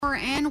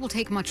and will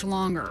take much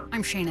longer.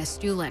 I'm Shayna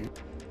Stulin.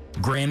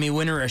 Grammy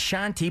winner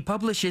Ashanti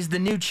publishes the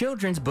new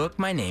children's book,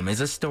 My Name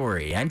is a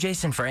Story. I'm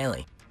Jason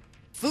Fraley.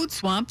 Food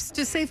swamps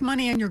to save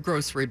money on your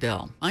grocery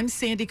bill. I'm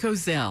Sandy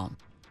Kozel.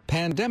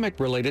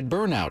 Pandemic-related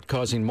burnout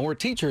causing more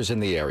teachers in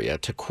the area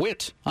to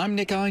quit. I'm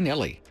Nick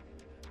Einelli.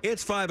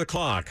 It's 5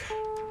 o'clock.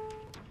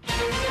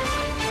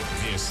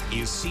 This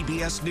is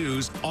CBS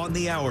News on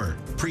the Hour,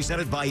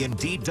 presented by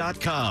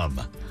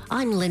Indeed.com.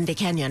 I'm Linda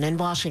Kenyon in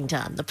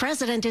Washington. The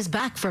president is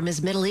back from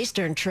his Middle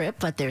Eastern trip,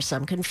 but there's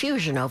some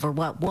confusion over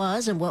what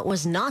was and what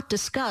was not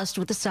discussed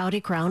with the Saudi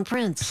Crown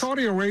Prince.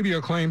 Saudi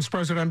Arabia claims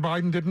President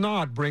Biden did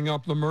not bring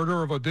up the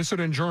murder of a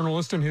dissident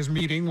journalist in his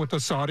meeting with the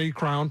Saudi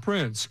Crown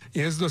Prince.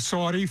 Is the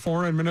Saudi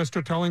foreign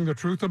minister telling the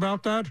truth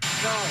about that?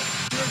 No.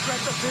 You regret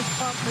the fist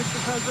bump,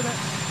 Mr. President?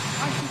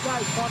 Why don't you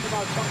guys talk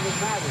about something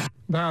that matters?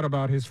 That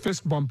about his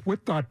fist bump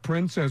with that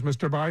prince as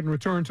Mr. Biden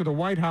returned to the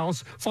White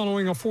House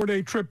following a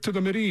 4-day trip to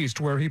the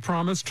Mideast, where he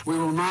promised, "We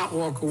will not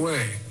walk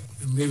away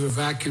and leave a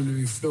vacuum to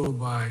be filled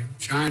by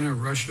China,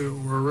 Russia,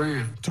 or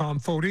Iran." Tom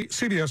Foti,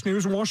 CBS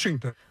News,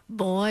 Washington.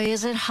 Boy,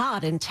 is it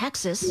hot in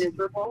Texas.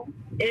 Miserable.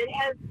 It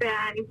has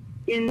been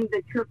in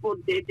the triple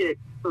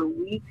digits for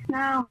weeks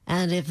now.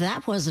 And if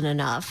that wasn't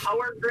enough,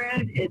 Power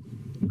grid, it's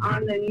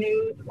on the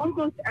news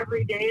almost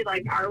every day,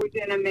 like, are we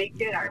going to make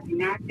it? Are we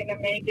not going to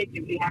make it?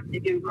 Do we have to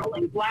do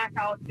rolling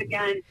blackouts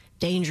again?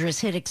 dangerous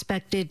hit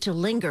expected to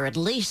linger at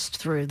least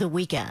through the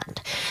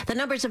weekend. The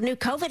numbers of new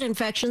COVID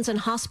infections and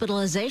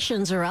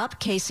hospitalizations are up.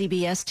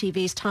 KCBS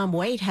TV's Tom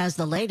Waite has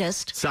the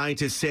latest.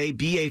 Scientists say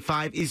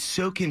BA.5 is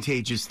so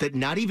contagious that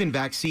not even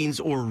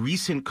vaccines or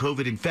recent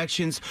COVID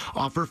infections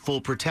offer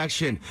full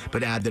protection,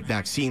 but add that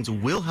vaccines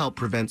will help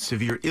prevent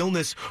severe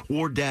illness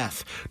or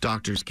death.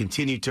 Doctors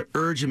continue to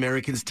urge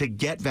Americans to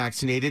get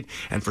vaccinated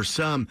and, for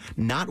some,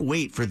 not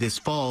wait for this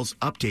fall's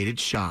updated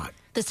shot.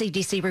 The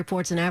CDC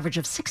reports an average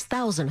of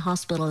 6,000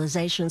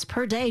 hospitalizations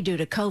per day due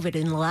to COVID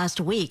in the last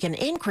week, an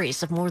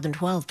increase of more than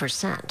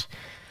 12%.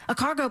 A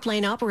cargo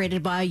plane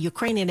operated by a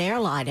Ukrainian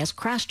airline has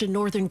crashed in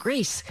northern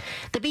Greece.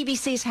 The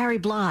BBC's Harry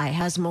Bly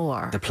has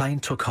more. The plane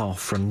took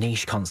off from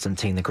Niš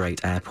Constantine the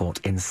Great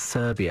Airport in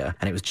Serbia,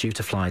 and it was due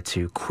to fly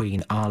to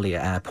Queen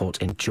Alia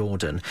Airport in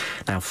Jordan.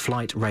 Now,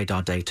 flight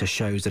radar data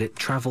shows that it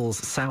travels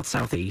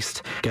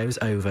south-southeast, goes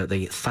over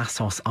the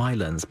Thassos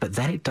Islands, but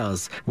then it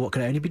does what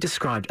can only be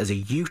described as a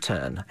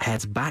U-turn,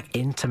 heads back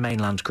into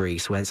mainland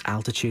Greece, where its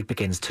altitude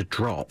begins to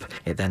drop.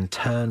 It then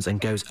turns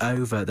and goes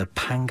over the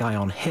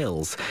Pangaion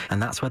Hills,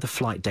 and that's where the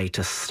flight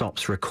data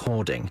stops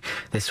recording.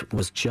 This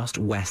was just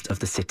west of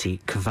the city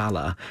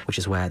Kavala, which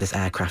is where this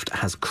aircraft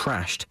has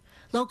crashed.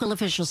 Local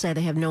officials say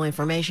they have no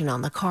information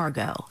on the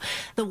cargo.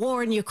 The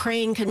war in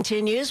Ukraine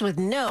continues with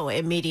no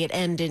immediate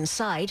end in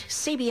sight.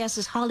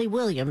 CBS's Holly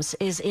Williams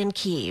is in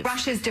Kyiv.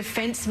 Russia's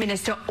defense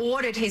minister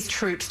ordered his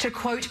troops to,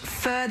 quote,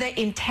 further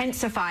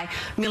intensify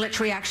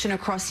military action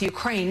across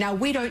Ukraine. Now,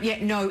 we don't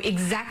yet know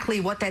exactly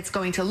what that's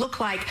going to look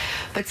like,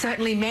 but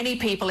certainly many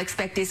people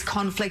expect this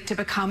conflict to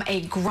become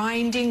a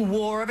grinding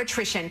war of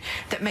attrition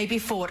that may be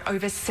fought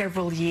over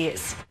several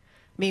years.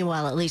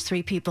 Meanwhile, at least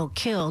 3 people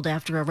killed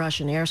after a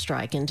Russian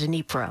airstrike in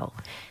Dnipro.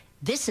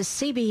 This is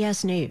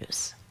CBS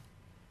News.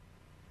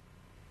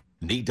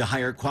 Need to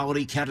hire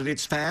quality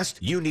candidates fast?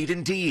 You need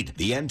Indeed,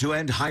 the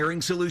end-to-end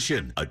hiring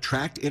solution.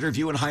 Attract,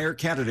 interview, and hire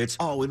candidates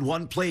all in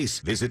one place.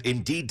 Visit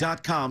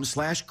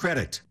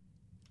Indeed.com/credit.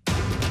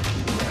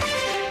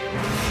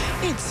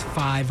 It's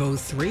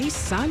 5:03,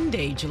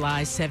 Sunday,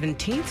 July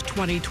 17th,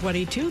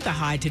 2022. The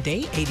high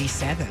today,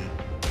 87.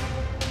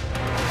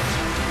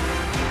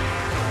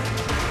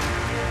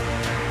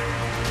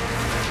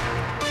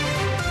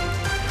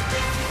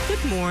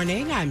 Good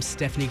morning. I'm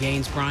Stephanie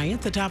Gaines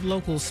Bryant. The top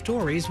local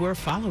stories we're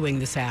following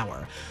this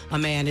hour. A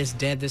man is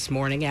dead this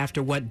morning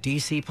after what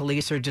D.C.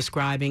 police are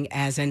describing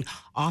as an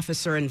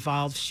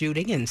officer-involved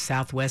shooting in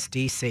Southwest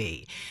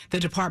D.C. The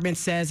department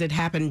says it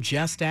happened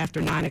just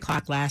after 9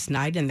 o'clock last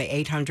night in the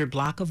 800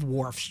 block of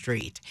Wharf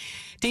Street.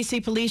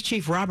 D.C. Police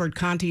Chief Robert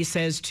Conti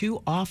says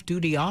 2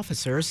 off-duty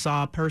officers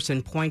saw a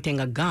person pointing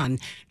a gun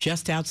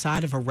just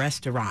outside of a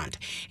restaurant.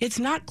 It's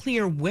not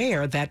clear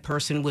where that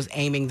person was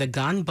aiming the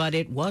gun, but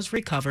it was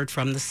recovered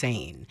from the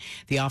scene.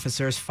 The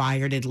officers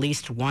fired at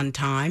least one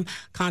time.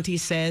 Conti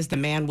says the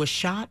man was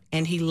shot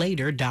and he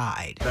later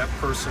died. That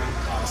person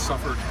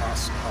suffered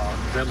a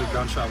deadly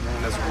gunshot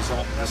wound as a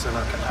result of this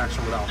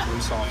interaction with our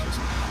police officers.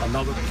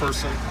 Another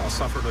person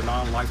suffered a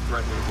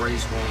non-life-threatening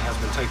grazed wound, has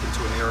been taken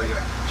to an area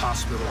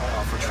hospital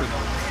for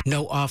treatment.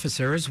 No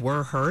officers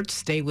were hurt.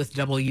 Stay with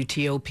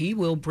WTOP.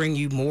 We'll bring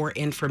you more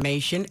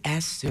information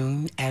as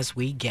soon as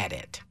we get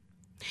it.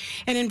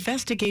 An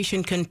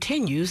investigation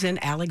continues in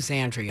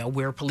Alexandria,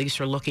 where police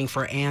are looking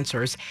for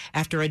answers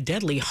after a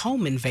deadly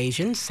home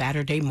invasion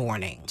Saturday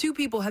morning. 2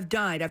 people have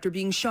died after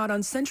being shot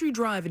on Century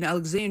Drive in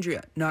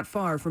Alexandria, not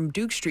far from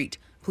Duke Street.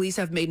 Police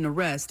have made an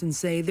arrest and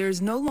say there's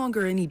no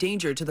longer any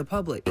danger to the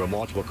public. There are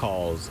multiple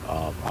calls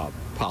of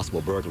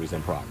possible burglaries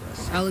in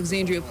progress.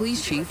 Alexandria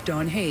Police Chief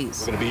Don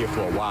Hayes. We're going to be here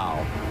for a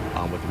while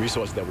with the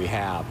resources that we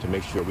have to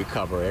make sure we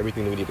cover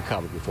everything that we need to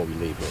cover before we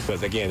leave here.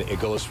 Because again, it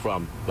goes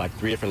from like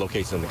 3 different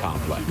locations in the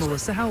complex.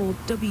 Melissa Howell,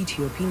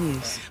 WTOP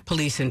News.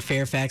 Police in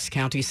Fairfax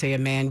County say a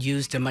man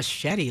used a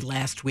machete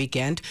last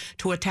weekend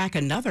to attack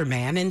another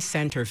man in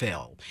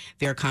Centerville.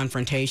 Their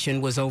confrontation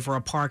was over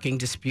a parking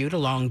dispute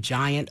along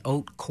Giant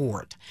Oak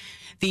Court.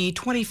 The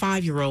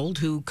 25-year-old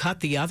who cut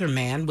the other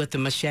man with the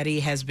machete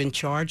has been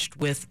charged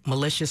with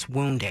malicious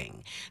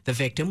wounding. The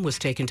victim was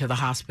taken to the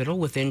hospital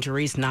with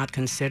injuries not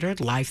considered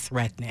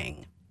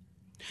life-threatening.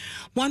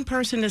 One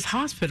person is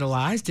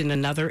hospitalized and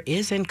another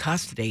is in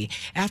custody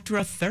after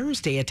a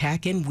Thursday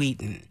attack in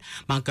Wheaton.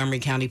 Montgomery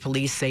County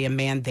Police say a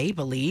man they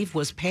believe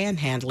was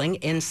panhandling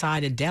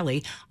inside a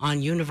deli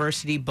on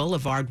University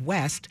Boulevard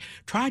West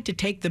tried to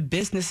take the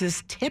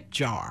business's tip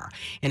jar.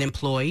 An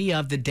employee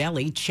of the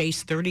deli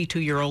chased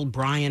 32-year-old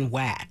Brian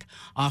Wack.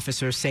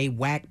 Officers say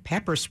Wack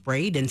pepper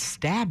sprayed and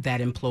stabbed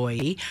that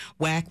employee.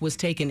 Wack was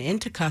taken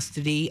into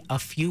custody a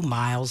few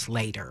miles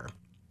later.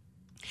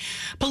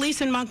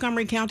 Police in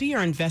Montgomery County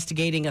are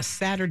investigating a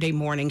Saturday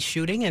morning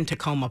shooting in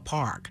Tacoma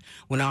Park.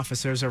 When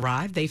officers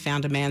arrived, they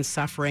found a man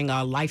suffering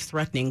a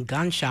life-threatening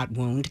gunshot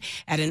wound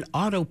at an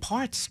auto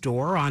parts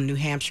store on New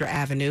Hampshire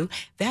Avenue.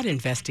 That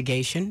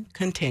investigation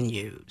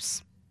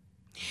continues.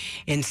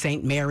 In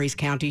St. Mary's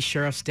County,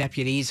 sheriff's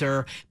deputies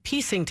are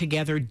piecing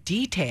together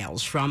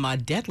details from a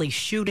deadly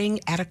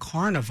shooting at a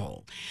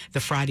carnival.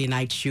 The Friday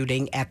night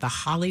shooting at the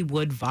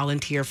Hollywood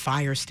Volunteer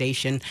Fire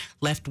Station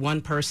left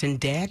one person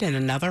dead and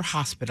another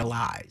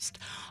hospitalized.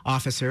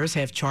 Officers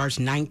have charged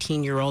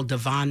 19-year-old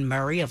Devon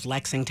Murray of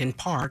Lexington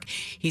Park.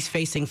 He's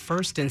facing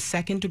first and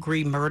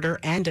second-degree murder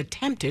and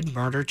attempted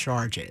murder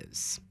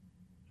charges.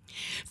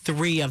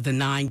 3 of the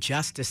 9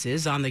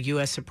 justices on the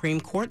U.S.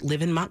 Supreme Court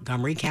live in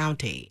Montgomery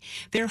County.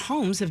 Their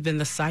homes have been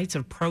the sites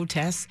of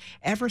protests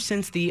ever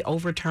since the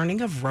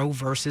overturning of Roe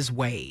v.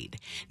 Wade.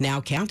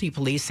 Now county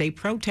police say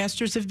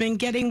protesters have been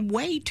getting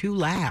way too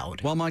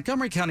loud. While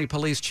Montgomery County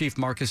Police Chief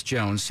Marcus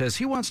Jones says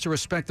he wants to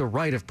respect the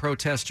right of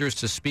protesters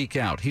to speak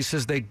out, he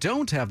says they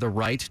don't have the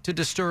right to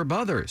disturb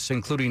others,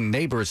 including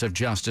neighbors of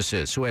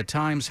justices who at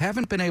times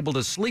haven't been able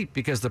to sleep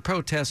because the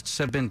protests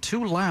have been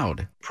too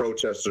loud.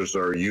 Protesters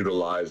are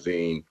utilizing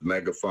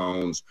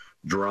megaphones,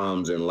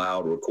 drums, and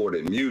loud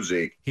recorded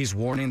music. He's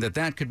warning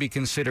that could be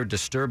considered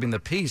disturbing the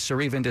peace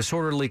or even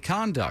disorderly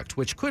conduct,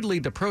 which could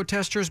lead to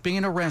protesters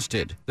being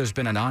arrested. There's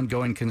been an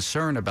ongoing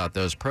concern about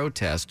those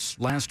protests.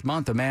 Last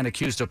month, a man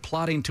accused of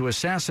plotting to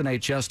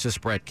assassinate Justice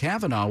Brett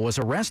Kavanaugh was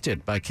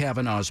arrested by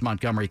Kavanaugh's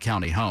Montgomery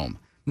County home.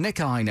 Nick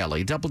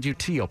Iannelli,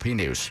 WTOP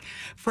News.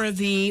 For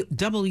the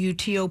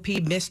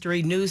WTOP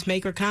Mystery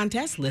Newsmaker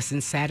Contest,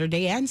 listen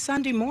Saturday and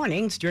Sunday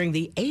mornings during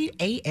the 8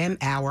 a.m.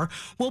 hour.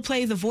 We'll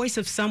play the voice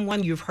of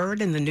someone you've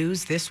heard in the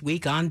news this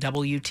week on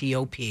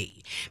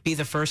WTOP. Be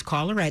the first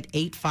caller at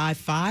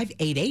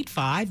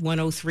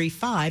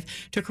 855-885-1035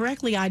 to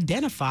correctly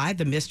identify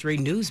the Mystery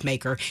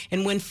Newsmaker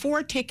and win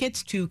 4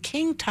 tickets to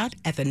King Tut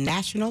at the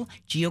National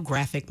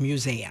Geographic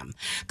Museum.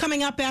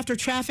 Coming up after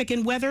traffic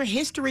and weather,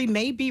 history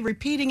may be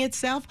repeating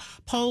itself.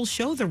 Polls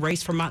show the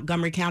race for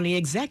Montgomery County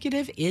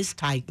Executive is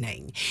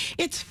tightening.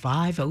 It's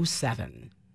 5:07.